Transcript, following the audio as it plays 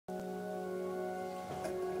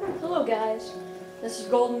Hello guys, this is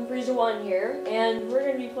Golden Frieza 1 here, and we're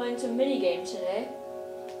going to be playing some mini games today.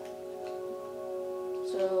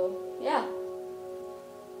 So, yeah.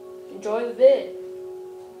 Enjoy the vid.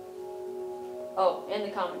 Oh, and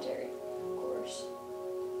the commentary, of course.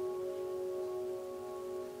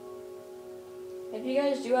 If you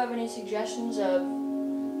guys do have any suggestions of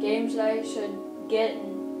games that I should get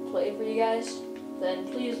and play for you guys, then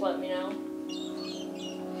please let me know.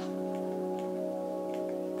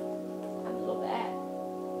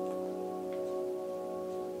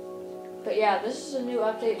 But yeah, this is a new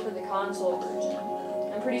update for the console version.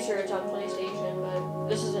 I'm pretty sure it's on PlayStation, but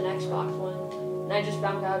this is an Xbox one. And I just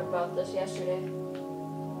found out about this yesterday.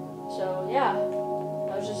 So yeah,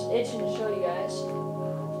 I was just itching to show you guys.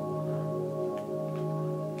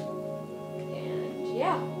 And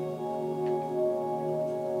yeah.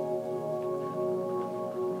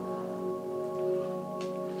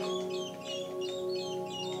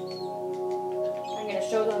 I'm gonna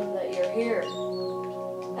show them that you're here.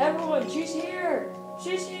 Everyone, she's here!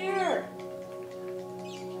 She's here!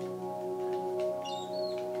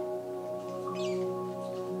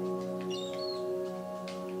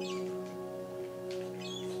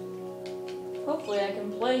 Hopefully I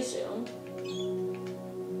can play soon.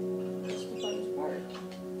 That's the funnest part.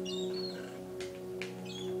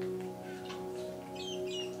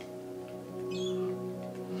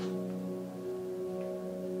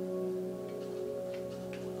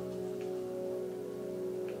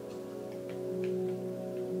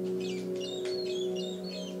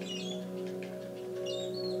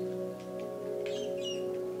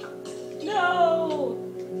 No!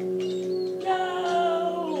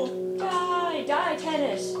 No! Die! Die,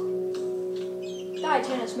 tennis! Die,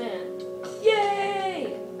 tennis man!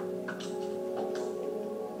 Yay!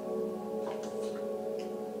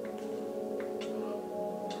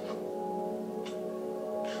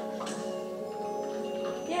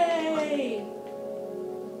 Yay!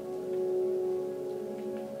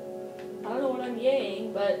 I don't know what I'm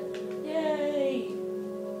yaying, but yay!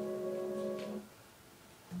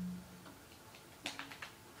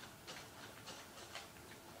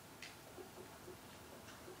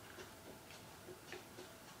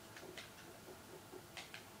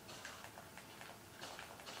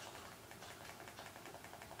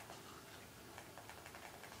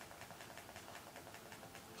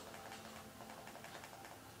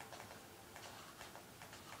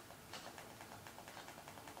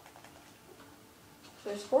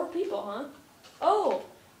 There's 4 people, huh? Oh,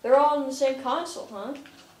 they're all on the same console, huh?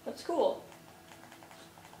 That's cool.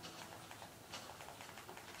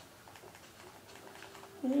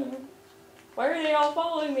 Why are they all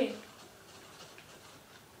following me?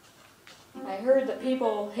 I heard that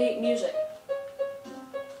people hate music.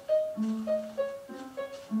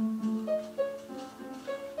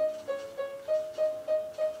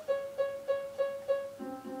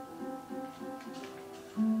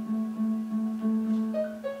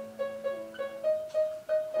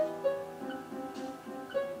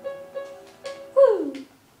 Woo!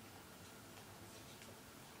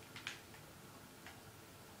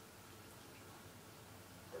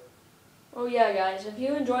 Oh yeah, guys, if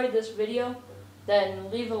you enjoyed this video, then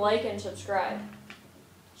leave a like and subscribe.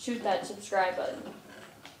 Shoot that subscribe button.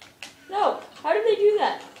 No! How did they do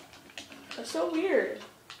that? That's so weird.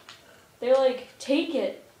 They, like, take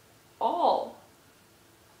it all.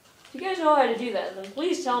 If you guys know how to do that, then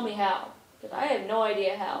please tell me how. Because I have no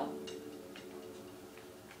idea how.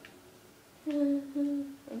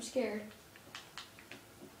 I'm scared.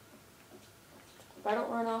 If I don't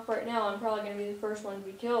run off right now, I'm probably going to be the first one to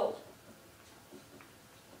be killed.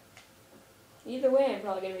 Either way, I'm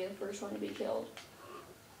probably going to be the first one to be killed.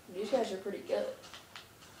 These guys are pretty good.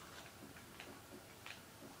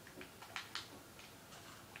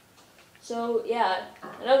 So, yeah,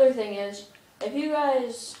 another thing is, if you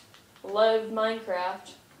guys love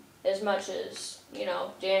Minecraft as much as, you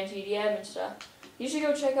know, JanTDM and stuff, you should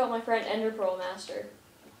go check out my friend Enderpearl Master.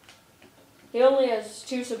 He only has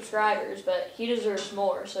 2 subscribers, but he deserves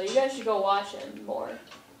more, so you guys should go watch him more.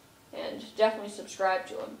 And definitely subscribe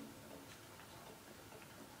to him.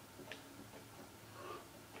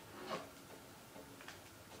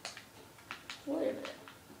 Wait a minute.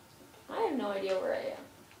 I have no idea where I am.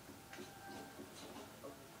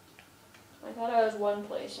 I thought I was one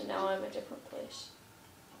place, and now I'm a different place.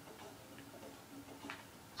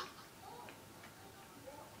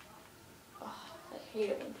 Oh, I hate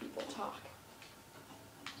it when people talk.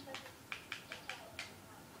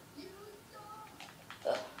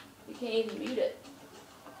 Ugh, you can't even mute it.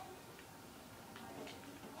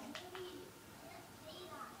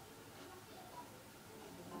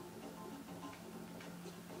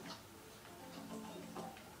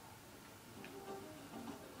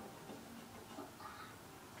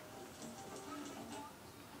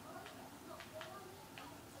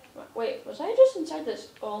 Wait, was I just inside this?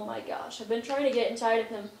 Oh my gosh, I've been trying to get inside of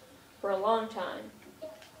him for a long time.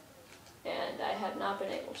 And I have not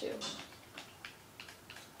been able to.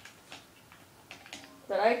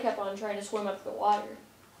 But I kept on trying to swim up the water.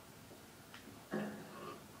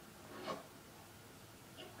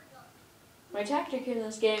 My tactic in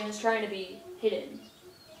this game is trying to be hidden.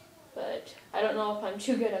 But I don't know if I'm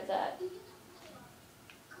too good at that.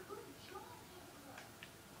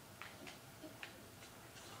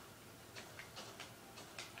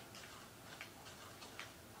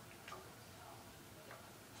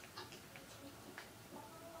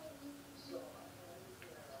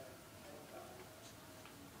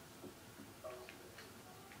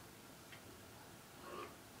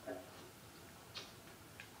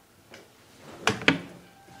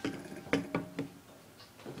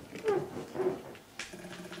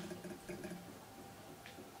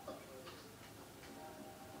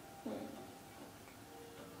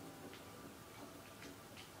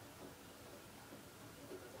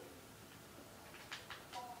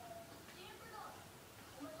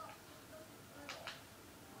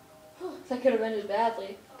 That could have ended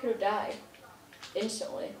badly. Could have died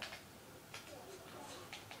instantly.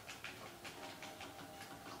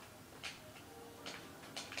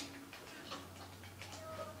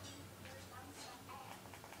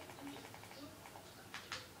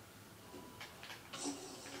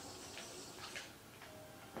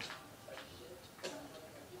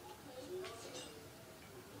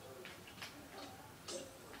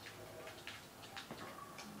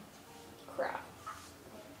 Crap.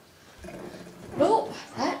 Nope,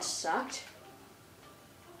 that sucked.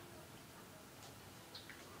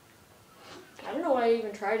 I don't know why I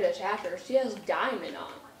even tried to attack her. She has diamond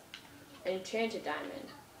on. An enchanted diamond.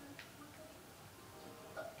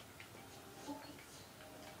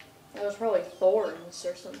 That was probably thorns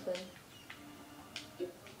or something.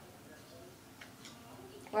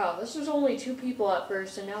 Wow, this was only 2 people at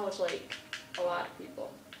first, and now it's like a lot of people.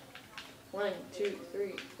 1, 2,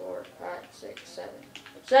 3, 4, 5, 6, 7.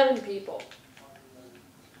 7 people.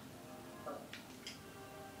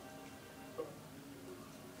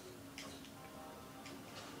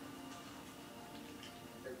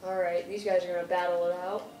 Alright, these guys are going to battle it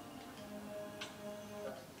out.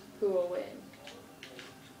 Who will win?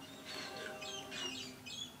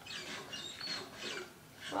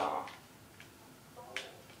 Aw.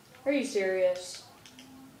 Are you serious?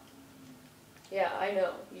 Yeah, I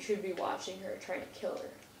know. You should be watching her, trying to kill her.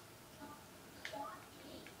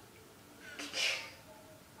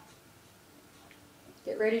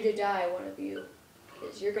 Get ready to die, one of you.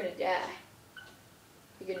 Because you're going to die.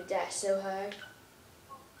 You're going to die so hard.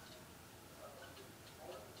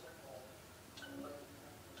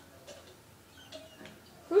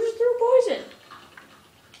 Who just threw poison?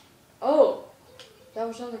 Oh, that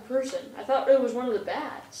was another person. I thought it was one of the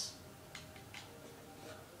bats.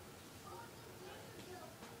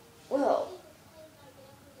 Well.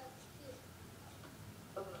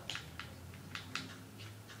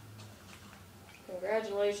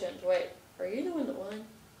 Congratulations. Wait, are you the one that won?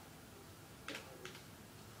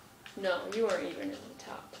 No, you aren't even in the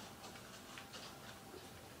top.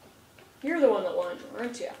 You're the one that won,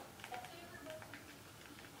 aren't you?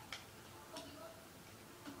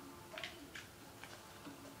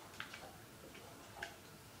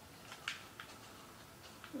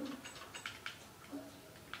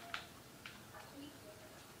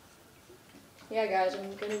 Yeah, guys,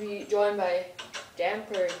 I'm going to be joined by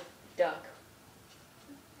Damper Duck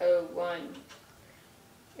 01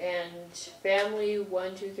 and Family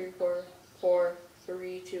 1 2 3 4 4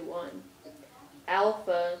 3 2 1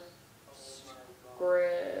 Alpha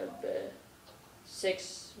Scrib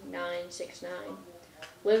 6969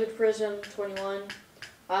 Livid Prism 21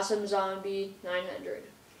 Awesome Zombie 900.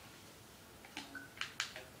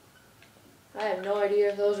 I have no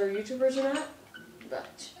idea if those are YouTubers or not,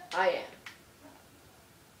 but I am.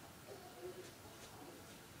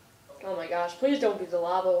 Oh my gosh, please don't be the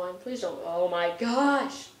lava one. Please don't. Oh my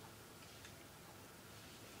gosh.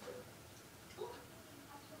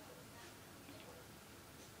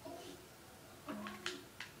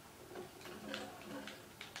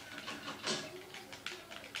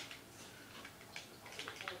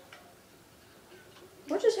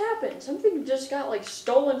 What just happened? Something just got like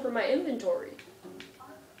stolen from my inventory.